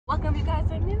Welcome you guys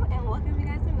are new and welcome you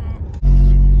guys are mad.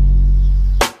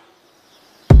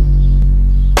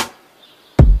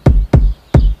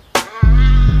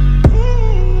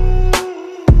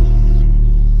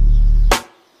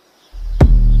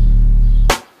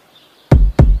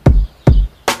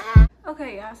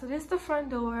 Okay, y'all, so this is the front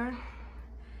door.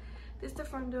 This is the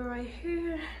front door right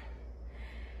here.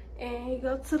 And you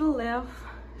go to the left,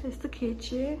 it's the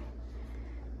kitchen.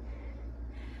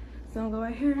 So I'm gonna go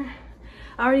right here.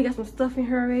 I already got some stuff in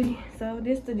here already. So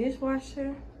this is the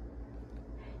dishwasher.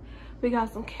 We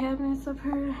got some cabinets up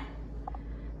here.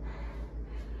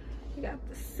 We got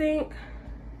the sink.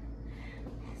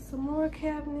 Some more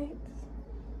cabinets.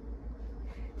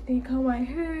 Then you come right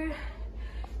here.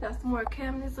 Got some more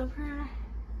cabinets up here.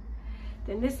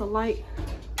 Then this a light.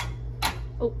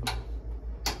 Oh,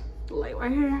 the light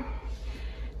right here.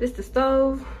 This the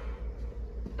stove.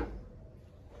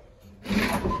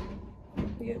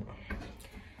 Yep.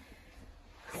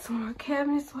 Some more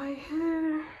cabinets right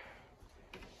here.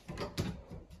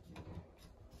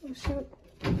 Oh shoot.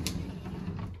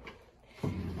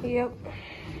 Yep.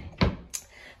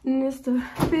 And this the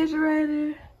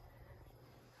refrigerator.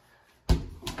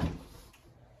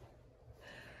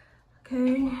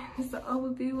 Okay, this is the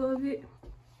overview of it.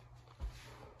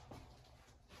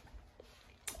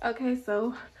 Okay,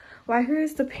 so right here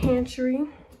is the pantry.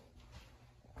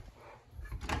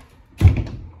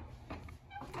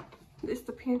 This is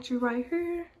the pantry right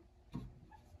here.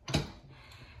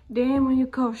 Then when you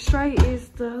go straight is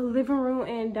the living room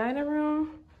and dining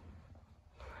room.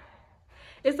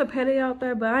 It's a patio out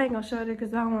there, but I ain't gonna show it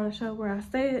because I don't want to show where I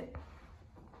stay at.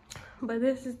 But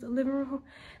this is the living room,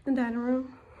 the dining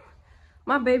room.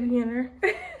 My baby in there.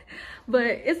 But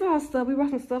it's all stuff. We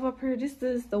brought some stuff up here. This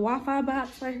is the Wi-Fi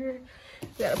box right here.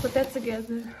 We gotta put that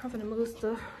together. I'm gonna move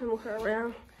stuff and move her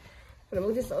around. I'm gonna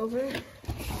move this over.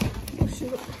 Oh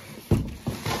shoot.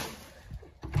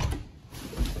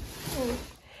 Oh.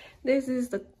 This is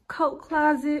the coat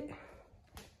closet.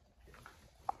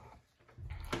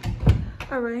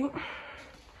 Alright.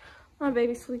 My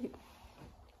baby sleep.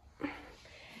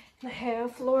 I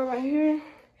have floor right here.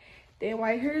 Then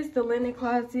right here is the linen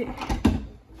closet.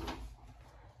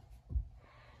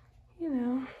 You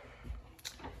know.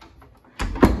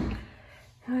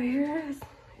 Right here is,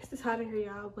 it's just hot in here,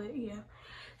 y'all, but yeah.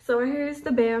 So right here is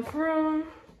the bathroom.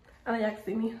 I know y'all can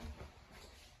see me.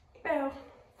 Bow.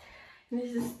 And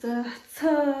this is the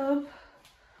tub.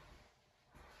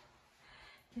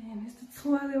 And it's the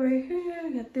toilet right here.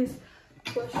 We got this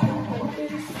flushing like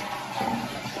this.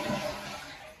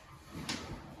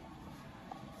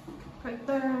 Right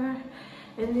there.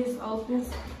 And this opens.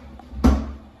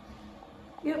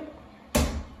 Yep.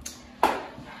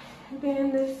 And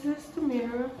then this is the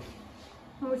mirror.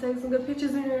 I'm gonna take some good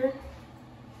pictures in here.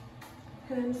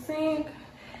 And then the sink.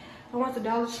 I went to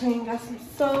Dollar Tree and got some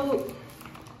soap.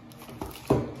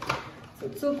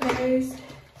 Some toothpaste.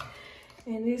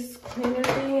 And this cleaner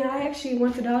thing. I actually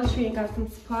went to Dollar Tree and got some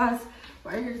supplies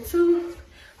right here too.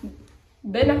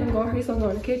 They're not gonna go here, so I'm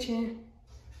going to the kitchen.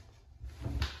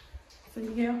 So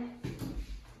yeah.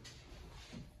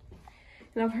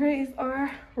 And over here is our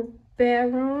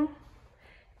bedroom.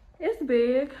 It's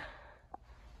big.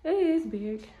 It is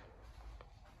big.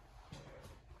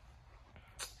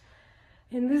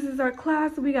 And this is our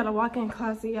closet. We got a walk-in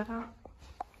closet, y'all.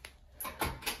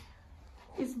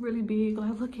 It's really big.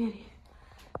 Like, look at it.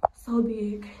 So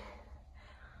big.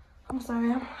 I'm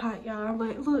sorry, I'm hot, y'all,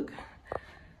 but look.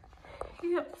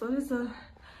 Yep, so this is a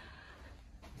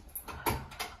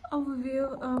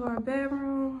overview of our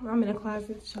bedroom. I'm in a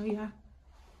closet to show y'all.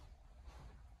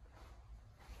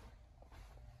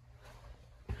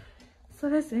 So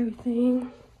that's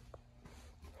everything.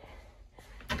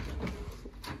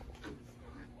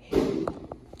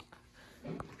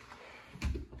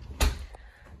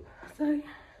 So